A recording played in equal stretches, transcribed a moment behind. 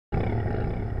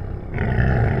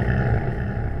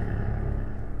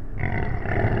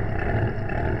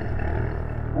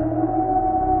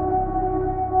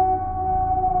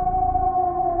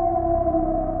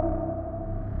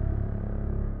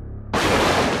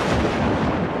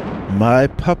My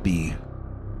puppy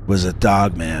was a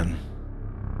Dogman.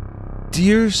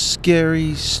 Dear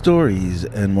Scary Stories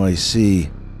NYC.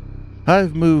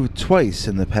 I've moved twice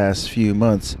in the past few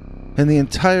months, and the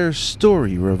entire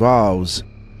story revolves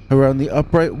around the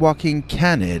upright walking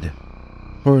canid,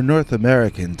 or North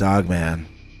American Dogman.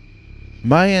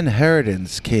 My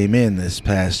inheritance came in this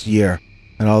past year,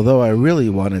 and although I really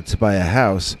wanted to buy a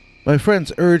house, my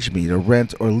friends urged me to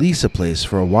rent or lease a place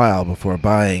for a while before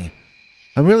buying.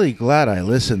 I'm really glad I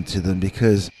listened to them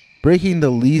because breaking the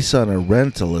lease on a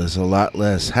rental is a lot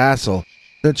less hassle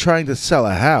than trying to sell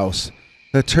a house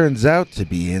that turns out to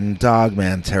be in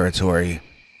Dogman territory.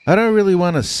 I don't really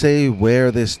want to say where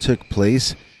this took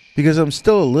place because I'm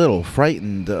still a little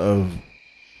frightened of,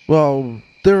 well,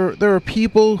 there are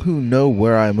people who know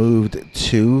where I moved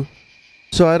to,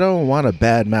 so I don't want to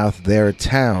badmouth their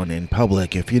town in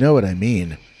public, if you know what I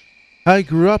mean. I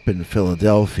grew up in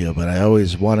Philadelphia, but I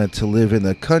always wanted to live in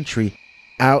the country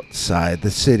outside the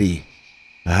city.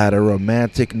 I had a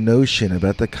romantic notion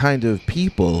about the kind of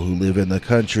people who live in the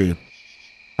country.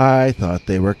 I thought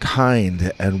they were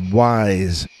kind and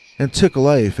wise and took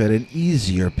life at an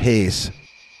easier pace.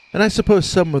 And I suppose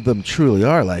some of them truly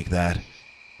are like that.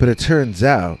 But it turns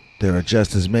out there are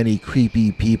just as many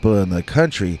creepy people in the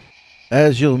country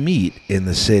as you'll meet in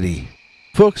the city.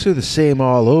 Folks are the same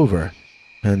all over,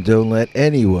 and don't let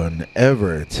anyone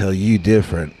ever tell you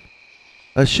different.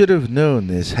 I should have known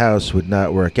this house would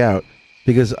not work out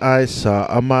because I saw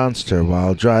a monster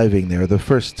while driving there the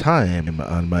first time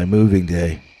on my moving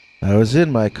day. I was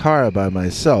in my car by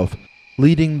myself,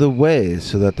 leading the way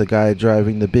so that the guy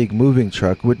driving the big moving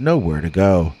truck would know where to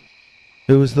go.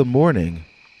 It was the morning,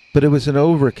 but it was an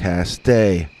overcast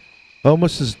day,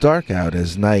 almost as dark out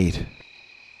as night.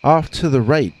 Off to the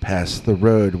right past the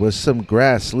road was some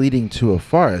grass leading to a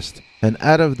forest, and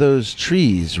out of those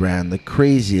trees ran the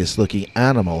craziest looking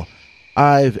animal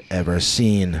I've ever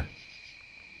seen.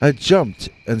 I jumped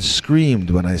and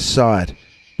screamed when I saw it,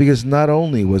 because not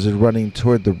only was it running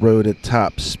toward the road at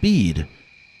top speed,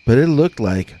 but it looked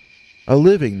like a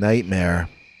living nightmare.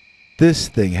 This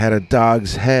thing had a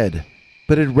dog's head,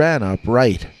 but it ran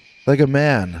upright, like a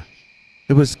man.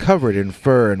 It was covered in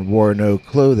fur and wore no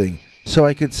clothing, so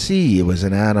I could see it was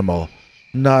an animal,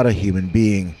 not a human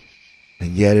being.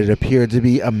 And yet it appeared to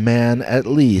be a man at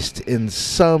least in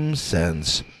some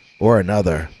sense or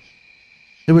another.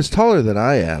 It was taller than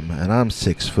I am, and I'm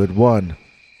 6'1".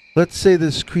 Let's say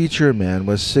this creature man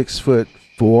was 6'4"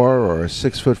 or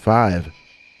 6'5".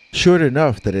 Short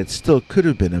enough that it still could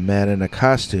have been a man in a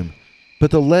costume,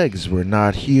 but the legs were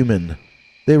not human.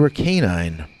 They were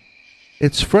canine.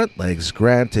 Its front legs,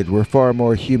 granted, were far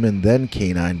more human than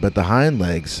canine, but the hind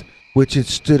legs, which it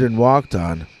stood and walked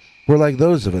on, were like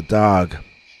those of a dog.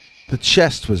 The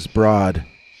chest was broad,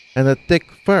 and the thick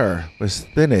fur was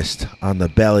thinnest on the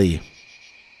belly.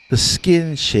 The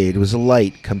skin shade was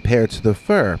light compared to the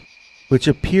fur, which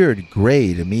appeared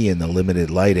gray to me in the limited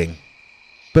lighting,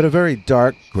 but a very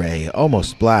dark gray,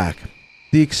 almost black.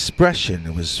 The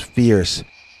expression was fierce,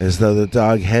 as though the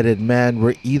dog-headed man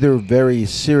were either very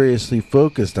seriously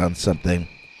focused on something,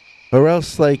 or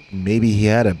else like maybe he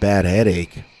had a bad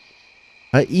headache.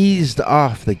 I eased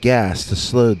off the gas to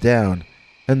slow down,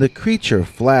 and the creature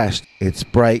flashed its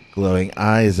bright glowing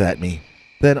eyes at me,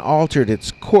 then altered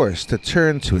its course to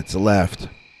turn to its left.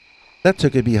 That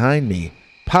took it behind me,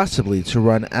 possibly to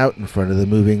run out in front of the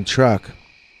moving truck.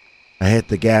 I hit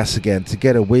the gas again to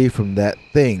get away from that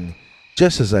thing,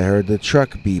 just as I heard the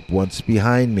truck beep once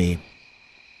behind me.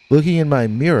 Looking in my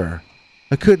mirror,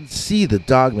 I couldn't see the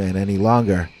Dogman any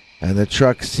longer, and the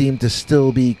truck seemed to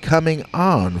still be coming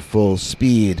on full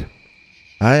speed.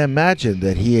 I imagined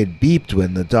that he had beeped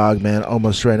when the Dogman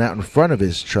almost ran out in front of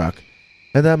his truck,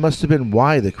 and that must have been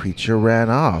why the creature ran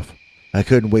off. I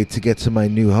couldn't wait to get to my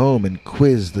new home and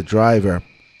quiz the driver.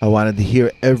 I wanted to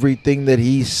hear everything that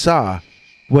he saw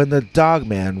when the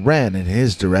Dogman ran in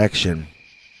his direction.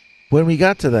 When we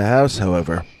got to the house,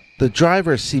 however, the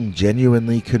driver seemed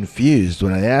genuinely confused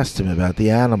when I asked him about the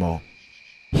animal.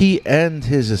 He and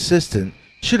his assistant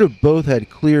should have both had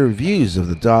clear views of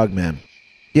the Dogman,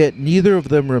 yet neither of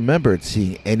them remembered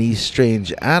seeing any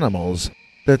strange animals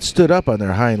that stood up on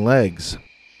their hind legs.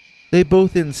 They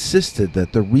both insisted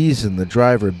that the reason the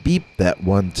driver beeped that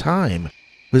one time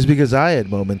was because I had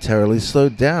momentarily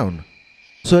slowed down.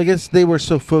 So I guess they were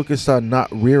so focused on not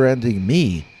rear-ending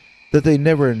me that they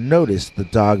never noticed the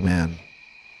Dogman.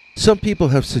 Some people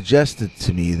have suggested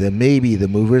to me that maybe the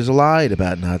movers lied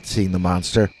about not seeing the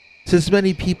monster, since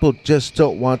many people just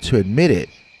don't want to admit it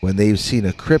when they've seen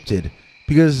a cryptid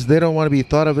because they don't want to be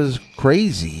thought of as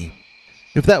crazy.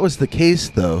 If that was the case,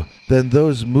 though, then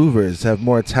those movers have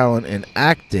more talent in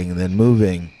acting than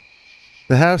moving.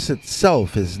 The house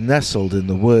itself is nestled in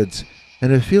the woods,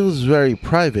 and it feels very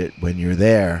private when you're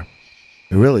there.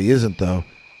 It really isn't, though,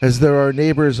 as there are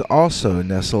neighbors also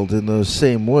nestled in those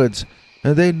same woods,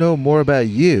 and they know more about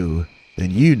you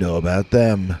than you know about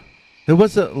them. It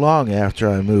wasn't long after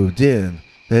I moved in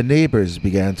that neighbors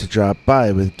began to drop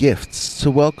by with gifts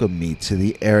to welcome me to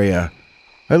the area.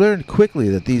 I learned quickly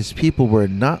that these people were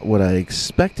not what I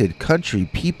expected country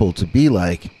people to be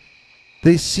like.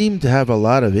 They seemed to have a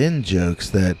lot of in-jokes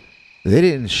that they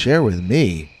didn't share with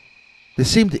me. They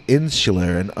seemed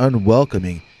insular and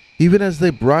unwelcoming, even as they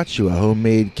brought you a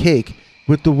homemade cake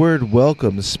with the word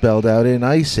welcome spelled out in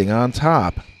icing on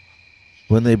top.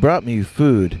 When they brought me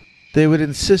food, they would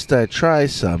insist I try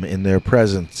some in their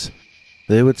presence.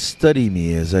 They would study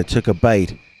me as I took a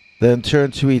bite, then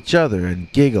turn to each other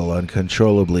and giggle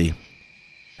uncontrollably.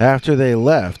 After they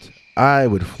left, I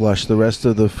would flush the rest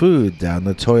of the food down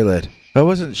the toilet. I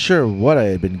wasn't sure what I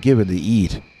had been given to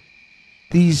eat.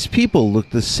 These people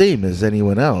looked the same as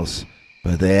anyone else,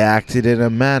 but they acted in a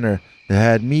manner that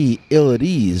had me ill at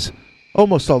ease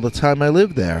almost all the time I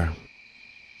lived there.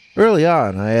 Early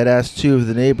on, I had asked two of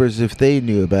the neighbors if they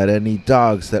knew about any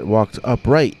dogs that walked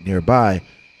upright nearby,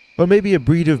 or maybe a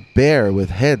breed of bear with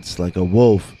heads like a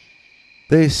wolf.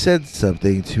 They said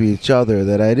something to each other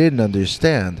that I didn't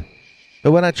understand,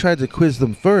 but when I tried to quiz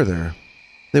them further,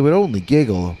 they would only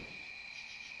giggle.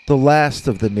 The last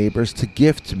of the neighbors to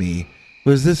gift me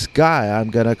was this guy I'm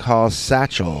gonna call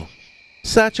Satchel.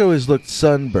 Satchel has looked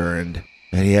sunburned,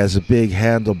 and he has a big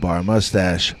handlebar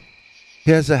mustache.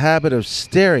 He has a habit of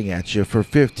staring at you for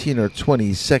 15 or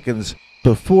 20 seconds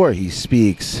before he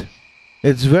speaks.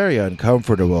 It's very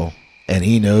uncomfortable, and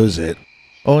he knows it.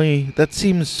 Only that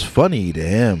seems funny to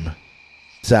him.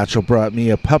 Satchel brought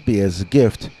me a puppy as a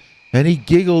gift, and he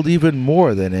giggled even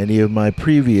more than any of my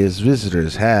previous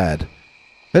visitors had.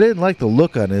 I didn't like the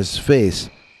look on his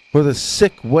face, or the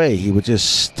sick way he would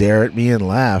just stare at me and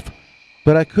laugh,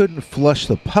 but I couldn't flush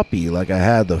the puppy like I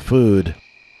had the food.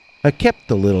 I kept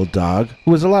the little dog,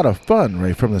 who was a lot of fun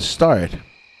right from the start.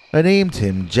 I named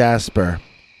him Jasper.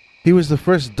 He was the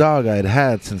first dog I'd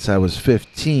had since I was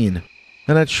 15,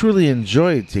 and I truly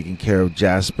enjoyed taking care of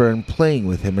Jasper and playing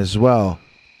with him as well.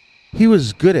 He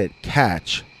was good at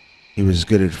catch. He was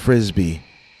good at frisbee.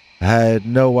 I had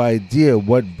no idea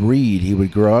what breed he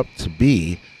would grow up to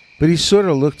be, but he sort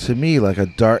of looked to me like a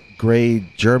dark gray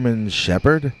German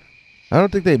shepherd. I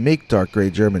don't think they make dark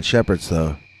gray German shepherds,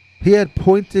 though. He had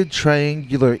pointed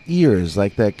triangular ears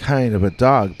like that kind of a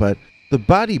dog, but the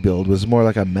body build was more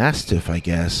like a mastiff, I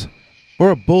guess.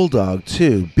 Or a bulldog,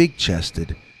 too,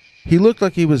 big-chested. He looked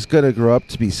like he was going to grow up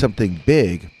to be something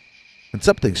big and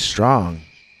something strong.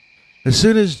 As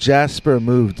soon as Jasper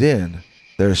moved in,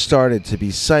 there started to be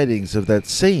sightings of that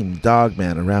same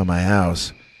Dogman around my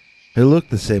house. It looked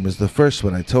the same as the first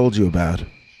one I told you about.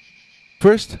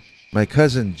 First, my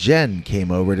cousin Jen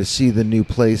came over to see the new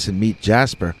place and meet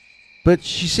Jasper, but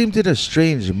she seemed in a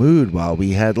strange mood while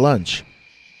we had lunch.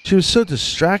 She was so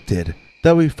distracted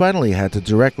that we finally had to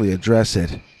directly address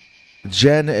it.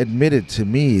 Jen admitted to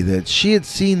me that she had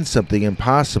seen something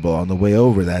impossible on the way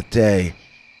over that day.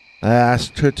 I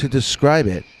asked her to describe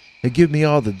it and give me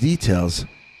all the details,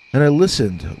 and I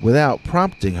listened without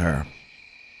prompting her.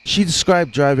 She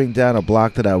described driving down a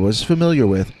block that I was familiar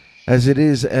with, as it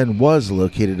is and was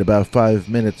located about 5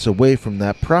 minutes away from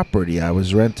that property I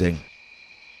was renting.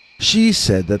 She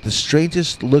said that the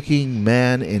strangest looking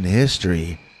man in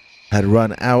history had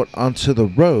run out onto the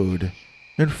road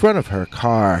in front of her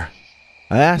car.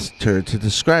 I asked her to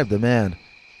describe the man,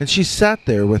 and she sat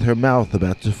there with her mouth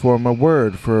about to form a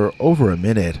word for over a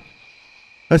minute.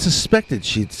 I suspected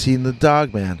she'd seen the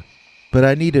Dogman, but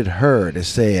I needed her to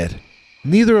say it.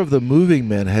 Neither of the moving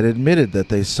men had admitted that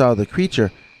they saw the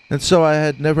creature, and so I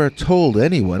had never told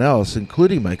anyone else,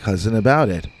 including my cousin, about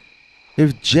it.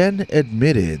 If Jen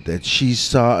admitted that she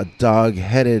saw a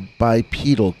dog-headed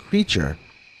bipedal creature,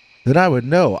 then I would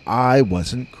know I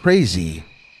wasn't crazy.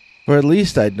 Or at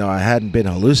least I'd know I hadn't been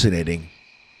hallucinating.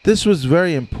 This was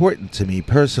very important to me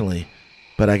personally,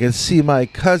 but I could see my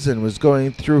cousin was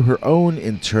going through her own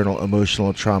internal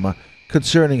emotional trauma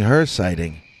concerning her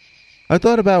sighting. I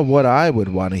thought about what I would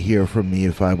want to hear from me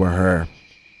if I were her.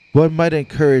 What might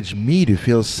encourage me to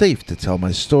feel safe to tell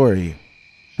my story.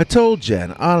 I told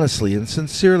Jen honestly and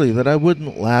sincerely that I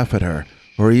wouldn't laugh at her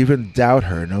or even doubt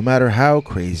her no matter how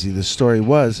crazy the story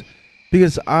was,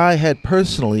 because I had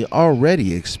personally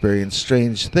already experienced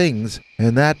strange things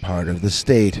in that part of the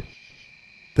state.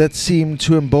 That seemed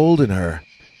to embolden her,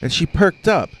 and she perked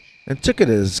up and took it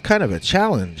as kind of a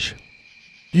challenge.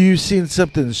 "You've seen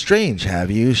something strange, have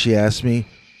you?" she asked me.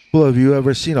 "Well, have you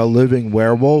ever seen a living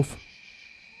werewolf?"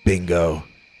 Bingo.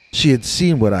 She had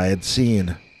seen what I had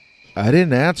seen. I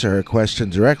didn't answer her question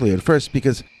directly at first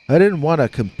because I didn't want to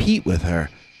compete with her.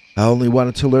 I only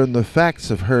wanted to learn the facts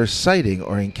of her sighting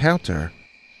or encounter.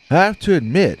 I have to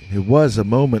admit, it was a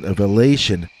moment of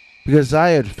elation because I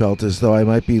had felt as though I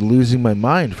might be losing my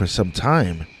mind for some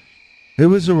time. It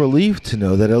was a relief to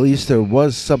know that at least there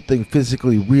was something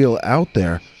physically real out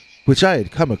there, which I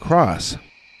had come across.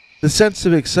 The sense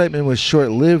of excitement was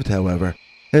short-lived, however,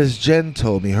 as Jen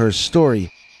told me her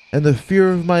story, and the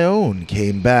fear of my own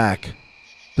came back.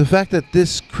 The fact that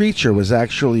this creature was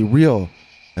actually real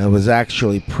and was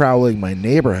actually prowling my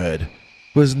neighborhood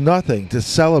was nothing to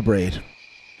celebrate.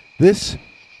 This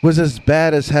was as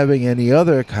bad as having any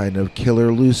other kind of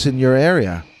killer loose in your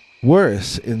area.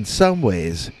 Worse in some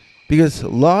ways, because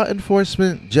law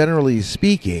enforcement, generally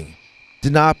speaking,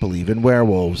 did not believe in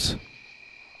werewolves.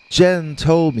 Jen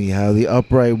told me how the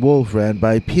upright wolf ran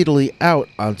bipedally out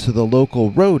onto the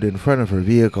local road in front of her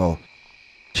vehicle.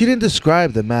 She didn't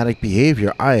describe the manic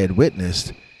behavior I had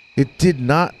witnessed. It did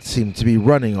not seem to be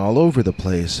running all over the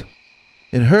place.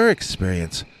 In her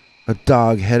experience, a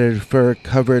dog-headed,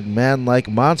 fur-covered, man-like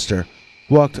monster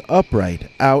walked upright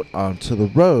out onto the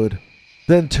road,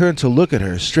 then turned to look at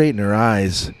her straight in her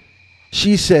eyes.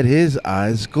 She said his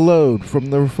eyes glowed from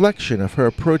the reflection of her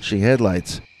approaching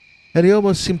headlights, and he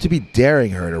almost seemed to be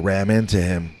daring her to ram into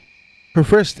him. Her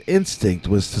first instinct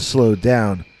was to slow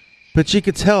down, but she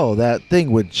could tell that thing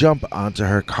would jump onto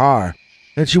her car,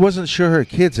 and she wasn't sure her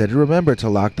kids had remembered to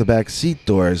lock the back seat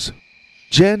doors.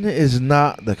 Jen is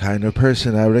not the kind of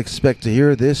person I would expect to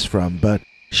hear this from, but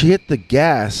she hit the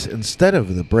gas instead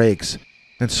of the brakes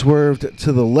and swerved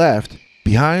to the left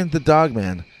behind the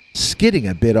Dogman, skidding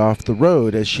a bit off the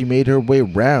road as she made her way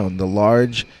round the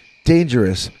large,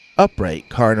 dangerous, upright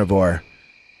carnivore.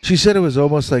 She said it was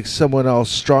almost like someone else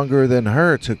stronger than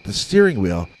her took the steering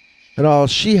wheel, and all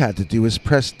she had to do was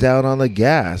press down on the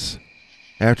gas.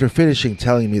 After finishing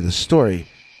telling me the story,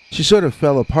 she sort of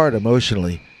fell apart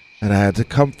emotionally, and I had to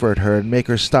comfort her and make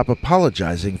her stop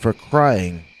apologizing for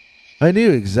crying. I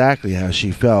knew exactly how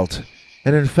she felt,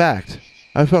 and in fact,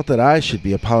 I felt that I should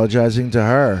be apologizing to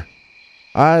her.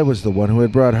 I was the one who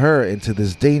had brought her into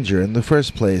this danger in the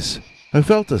first place. I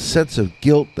felt a sense of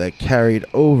guilt that carried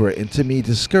over into me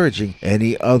discouraging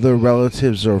any other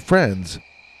relatives or friends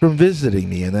from visiting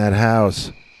me in that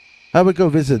house. I would go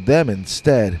visit them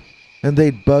instead, and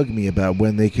they'd bug me about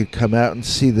when they could come out and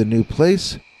see the new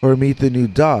place or meet the new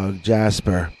dog,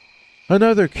 Jasper.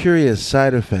 Another curious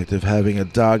side effect of having a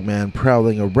Dogman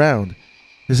prowling around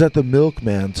is that the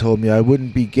milkman told me I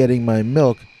wouldn't be getting my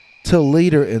milk till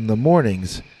later in the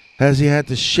mornings, as he had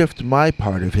to shift my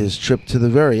part of his trip to the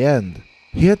very end.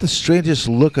 He had the strangest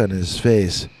look on his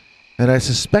face, and I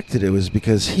suspected it was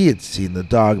because he had seen the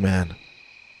Dogman.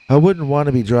 I wouldn't want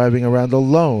to be driving around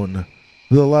alone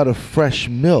with a lot of fresh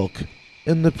milk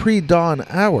in the pre-dawn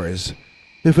hours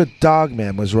if a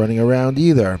Dogman was running around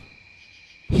either.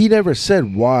 He never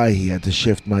said why he had to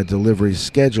shift my delivery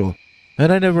schedule,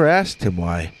 and I never asked him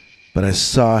why, but I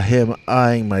saw him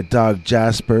eyeing my dog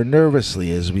Jasper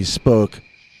nervously as we spoke.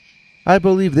 I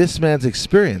believe this man's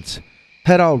experience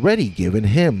had already given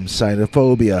him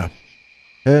cynophobia.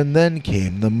 And then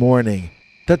came the morning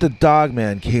that the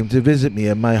Dogman came to visit me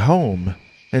at my home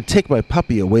and take my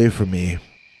puppy away from me.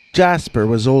 Jasper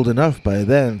was old enough by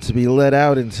then to be let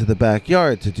out into the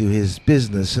backyard to do his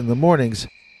business in the mornings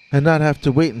and not have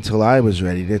to wait until I was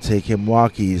ready to take him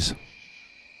walkies.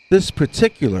 This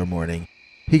particular morning,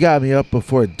 he got me up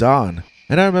before dawn,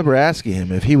 and I remember asking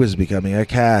him if he was becoming a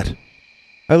cat.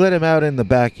 I let him out in the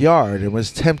backyard and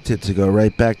was tempted to go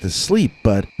right back to sleep,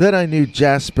 but then I knew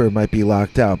Jasper might be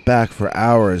locked out back for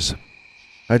hours.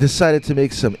 I decided to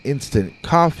make some instant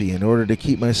coffee in order to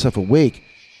keep myself awake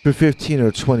for 15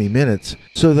 or 20 minutes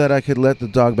so that I could let the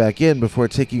dog back in before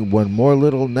taking one more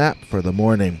little nap for the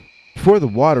morning. Before the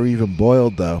water even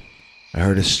boiled, though, I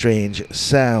heard a strange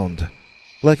sound,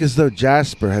 like as though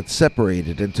Jasper had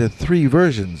separated into 3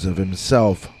 versions of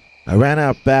himself. I ran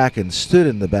out back and stood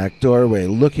in the back doorway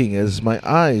looking as my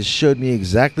eyes showed me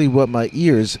exactly what my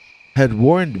ears had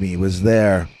warned me was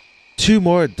there. 2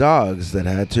 more dogs that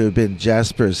had to have been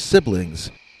Jasper's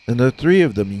siblings, and the 3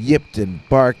 of them yipped and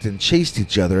barked and chased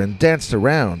each other and danced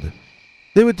around.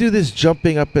 They would do this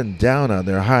jumping up and down on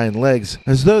their hind legs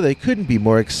as though they couldn't be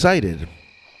more excited.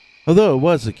 Although it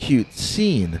was a cute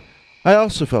scene, I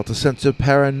also felt a sense of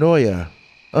paranoia,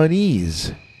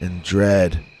 unease, and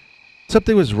dread.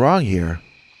 Something was wrong here.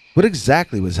 What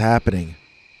exactly was happening?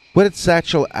 What had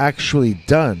Satchel actually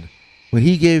done when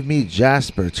he gave me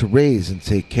Jasper to raise and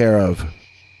take care of?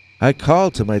 I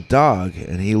called to my dog,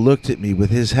 and he looked at me with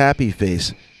his happy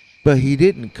face, but he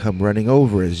didn't come running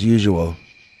over as usual.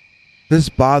 This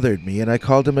bothered me, and I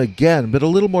called him again, but a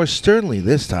little more sternly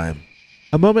this time.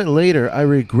 A moment later, I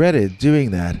regretted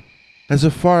doing that, as a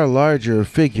far larger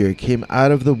figure came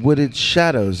out of the wooded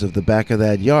shadows of the back of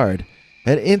that yard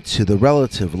and into the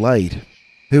relative light.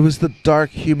 It was the dark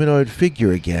humanoid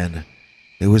figure again.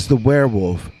 It was the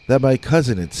werewolf that my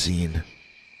cousin had seen.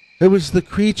 It was the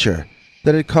creature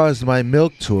that had caused my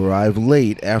milk to arrive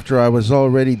late after I was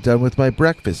already done with my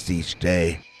breakfast each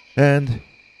day, and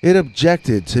it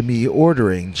objected to me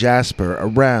ordering Jasper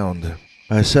around.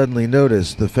 I suddenly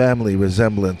noticed the family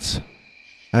resemblance.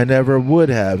 I never would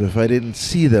have if I didn't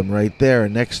see them right there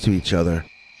next to each other.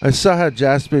 I saw how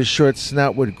Jasper's short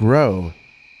snout would grow,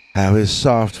 how his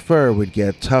soft fur would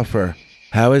get tougher,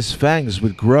 how his fangs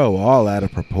would grow all out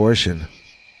of proportion.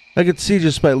 I could see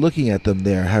just by looking at them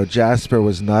there how Jasper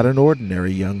was not an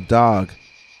ordinary young dog.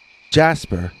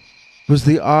 Jasper was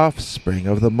the offspring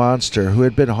of the monster who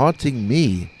had been haunting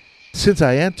me since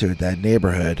I entered that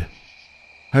neighborhood.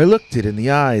 I looked it in the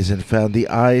eyes and found the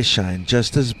eyes shine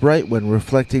just as bright when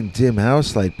reflecting dim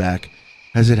house light back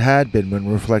as it had been when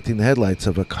reflecting the headlights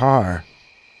of a car.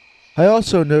 I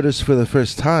also noticed for the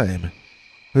first time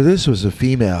that this was a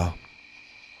female.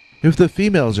 If the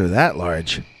females are that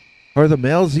large, are the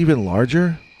males even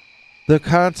larger? The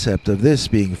concept of this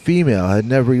being female had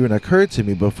never even occurred to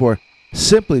me before,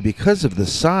 simply because of the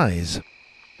size.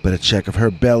 But a check of her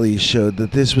belly showed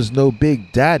that this was no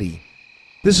big daddy.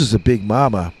 This was a big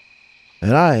mama,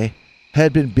 and I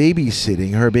had been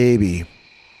babysitting her baby.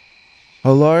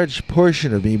 A large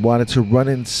portion of me wanted to run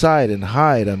inside and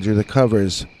hide under the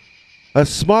covers. A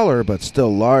smaller but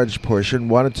still large portion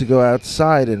wanted to go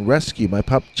outside and rescue my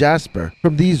pup Jasper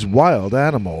from these wild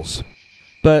animals.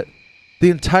 But the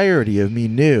entirety of me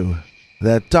knew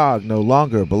that dog no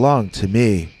longer belonged to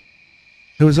me.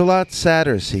 It was a lot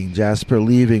sadder seeing Jasper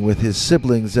leaving with his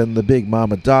siblings and the big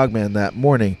mama Dogman that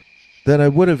morning than I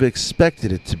would have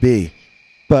expected it to be.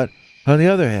 But on the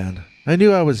other hand, I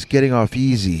knew I was getting off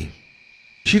easy.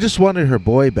 She just wanted her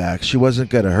boy back. She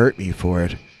wasn't going to hurt me for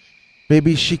it.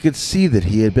 Maybe she could see that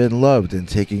he had been loved and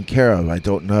taken care of, I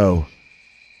don't know.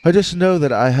 I just know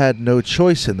that I had no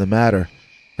choice in the matter,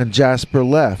 and Jasper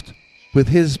left with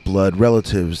his blood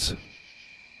relatives.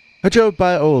 I drove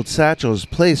by old Satchel's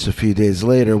place a few days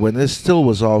later when this still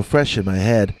was all fresh in my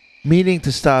head, meaning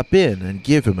to stop in and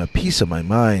give him a piece of my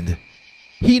mind.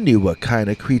 He knew what kind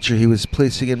of creature he was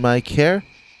placing in my care.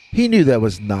 He knew that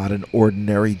was not an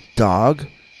ordinary dog.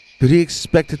 Did he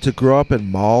expect it to grow up and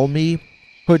maul me?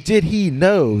 Or did he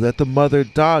know that the mother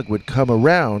dog would come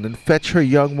around and fetch her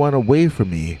young one away from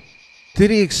me? Did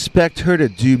he expect her to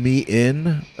do me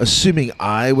in, assuming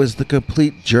I was the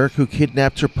complete jerk who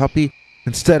kidnapped her puppy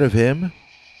instead of him?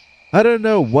 I don't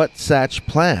know what Satch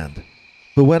planned,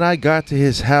 but when I got to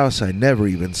his house I never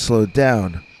even slowed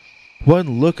down.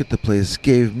 One look at the place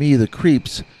gave me the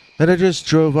creeps, and I just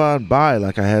drove on by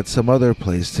like I had some other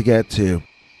place to get to.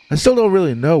 I still don't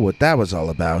really know what that was all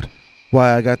about,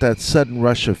 why I got that sudden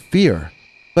rush of fear,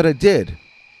 but I did.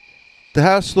 The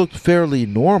house looked fairly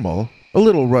normal, a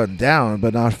little run down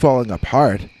but not falling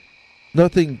apart.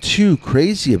 Nothing too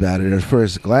crazy about it at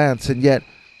first glance, and yet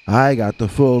I got the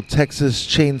full Texas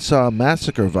Chainsaw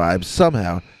Massacre vibe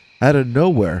somehow, out of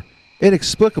nowhere,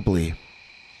 inexplicably.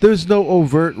 There's no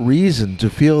overt reason to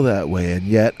feel that way, and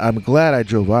yet I'm glad I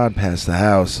drove on past the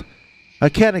house. I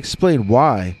can't explain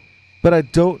why, but I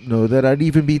don't know that I'd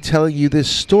even be telling you this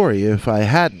story if I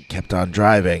hadn't kept on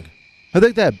driving. I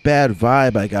think that bad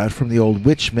vibe I got from the old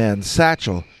witch man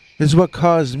Satchel is what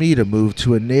caused me to move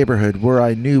to a neighborhood where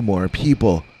I knew more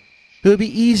people. It would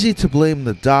be easy to blame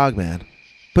the Dogman,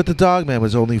 but the Dogman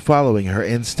was only following her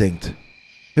instinct.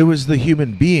 It was the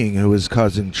human being who was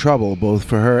causing trouble both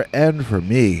for her and for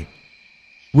me.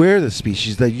 We're the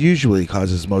species that usually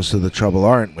causes most of the trouble,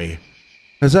 aren't we?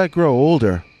 As I grow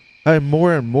older, I'm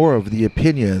more and more of the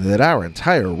opinion that our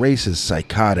entire race is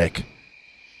psychotic.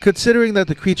 Considering that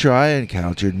the creature I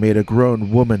encountered made a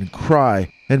grown woman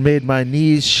cry and made my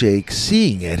knees shake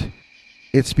seeing it,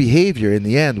 its behavior in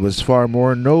the end was far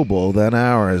more noble than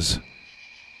ours.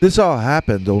 This all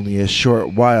happened only a short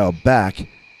while back,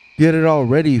 yet it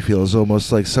already feels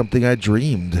almost like something I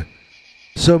dreamed.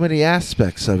 So many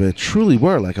aspects of it truly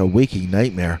were like a waking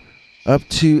nightmare, up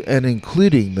to and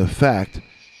including the fact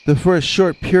that for a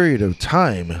short period of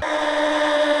time,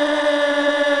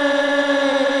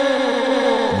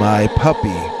 my puppy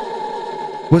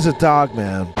was a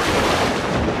Dogman.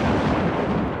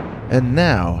 And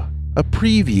now, a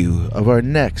preview of our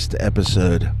next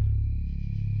episode.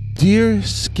 Dear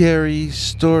Scary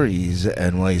Stories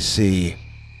NYC,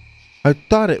 I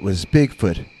thought it was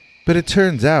Bigfoot, but it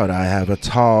turns out I have a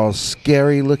tall,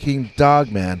 scary-looking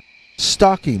dogman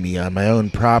stalking me on my own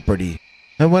property.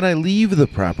 And when I leave the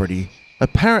property,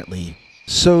 apparently,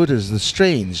 so does the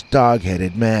strange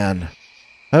dog-headed man.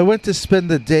 I went to spend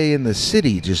the day in the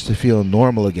city just to feel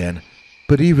normal again,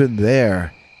 but even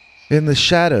there, in the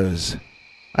shadows,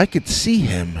 I could see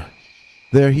him.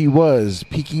 There he was,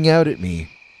 peeking out at me.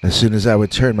 As soon as I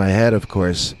would turn my head, of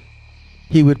course,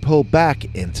 he would pull back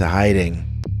into hiding.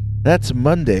 That's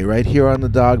Monday right here on the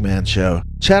Dogman Show.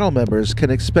 Channel members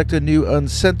can expect a new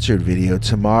uncensored video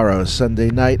tomorrow, Sunday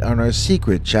night, on our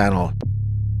secret channel.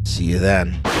 See you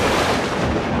then.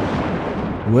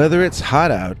 Whether it's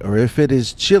hot out or if it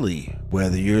is chilly,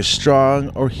 whether you're strong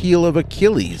or heel of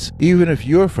Achilles, even if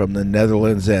you're from the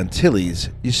Netherlands Antilles,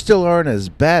 you still aren't as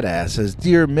badass as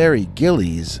dear Mary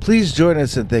Gillies. Please join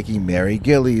us in thanking Mary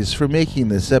Gillies for making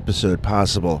this episode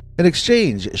possible. In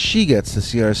exchange, she gets to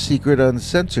see our secret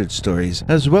uncensored stories,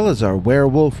 as well as our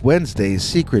Werewolf Wednesday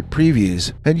secret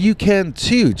previews. And you can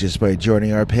too, just by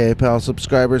joining our PayPal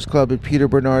subscribers club at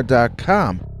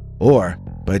peterbernard.com, or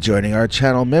by joining our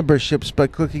channel memberships by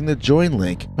clicking the join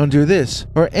link under this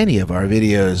or any of our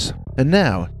videos. And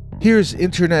now, here's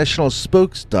international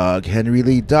spokesdog Henry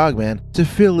Lee Dogman to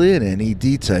fill in any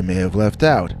deets I may have left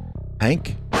out.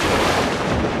 Hank?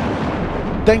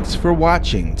 Thanks for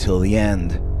watching till the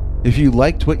end. If you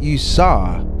liked what you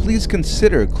saw, please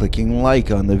consider clicking like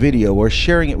on the video or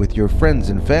sharing it with your friends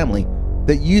and family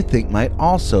that you think might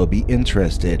also be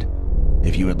interested.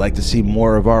 If you would like to see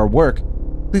more of our work,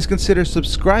 please consider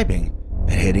subscribing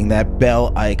and hitting that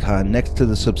bell icon next to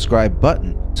the subscribe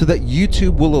button so that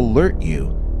YouTube will alert you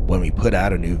when we put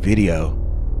out a new video.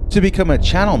 To become a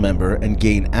channel member and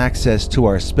gain access to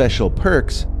our special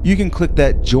perks, you can click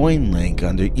that join link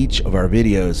under each of our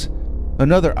videos.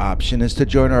 Another option is to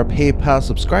join our PayPal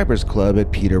subscribers club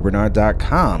at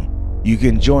peterbernard.com. You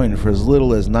can join for as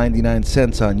little as 99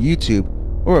 cents on YouTube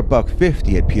or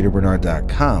 $1.50 at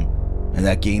peterbernard.com. And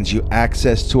that gains you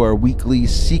access to our weekly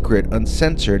secret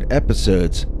uncensored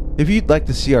episodes. If you'd like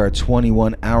to see our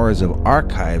 21 hours of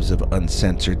archives of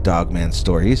uncensored Dogman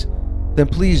stories, then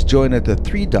please join at the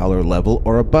 $3 level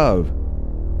or above.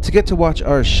 To get to watch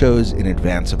our shows in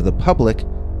advance of the public,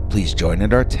 please join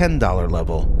at our $10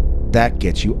 level. That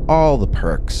gets you all the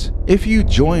perks. If you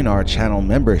join our channel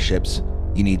memberships,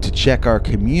 you need to check our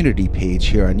community page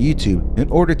here on YouTube in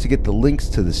order to get the links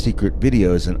to the secret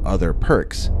videos and other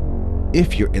perks.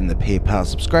 If you're in the PayPal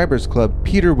subscribers club,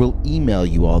 Peter will email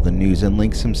you all the news and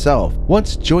links himself.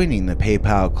 Once joining the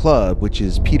PayPal club, which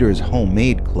is Peter's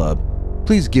homemade club,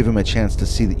 please give him a chance to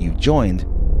see that you've joined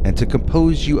and to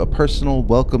compose you a personal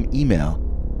welcome email,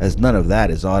 as none of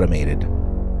that is automated.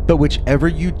 But whichever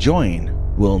you join,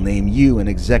 we'll name you an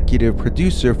executive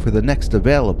producer for the next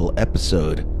available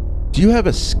episode. Do you have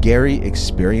a scary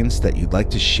experience that you'd like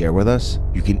to share with us?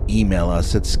 You can email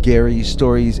us at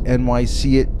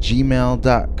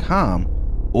scarystoriesnyc@gmail.com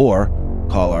or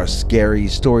call our Scary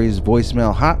Stories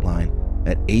voicemail hotline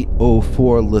at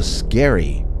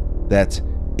 804-LA-SCARY. That's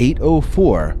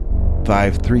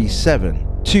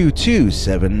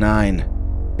 804-537-2279.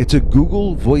 It's a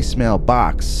Google voicemail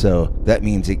box, so that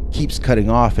means it keeps cutting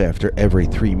off after every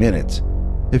 3 minutes.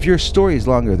 If your story is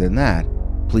longer than that,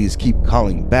 please keep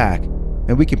calling back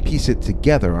and we can piece it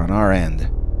together on our end.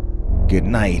 Good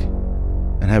night,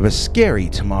 and have a scary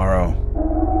tomorrow.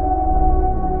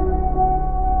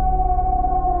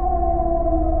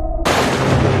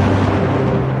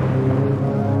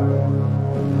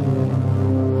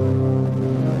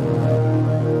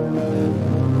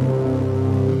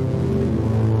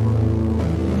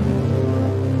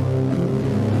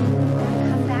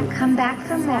 Come back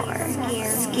for more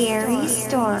scary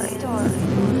stories.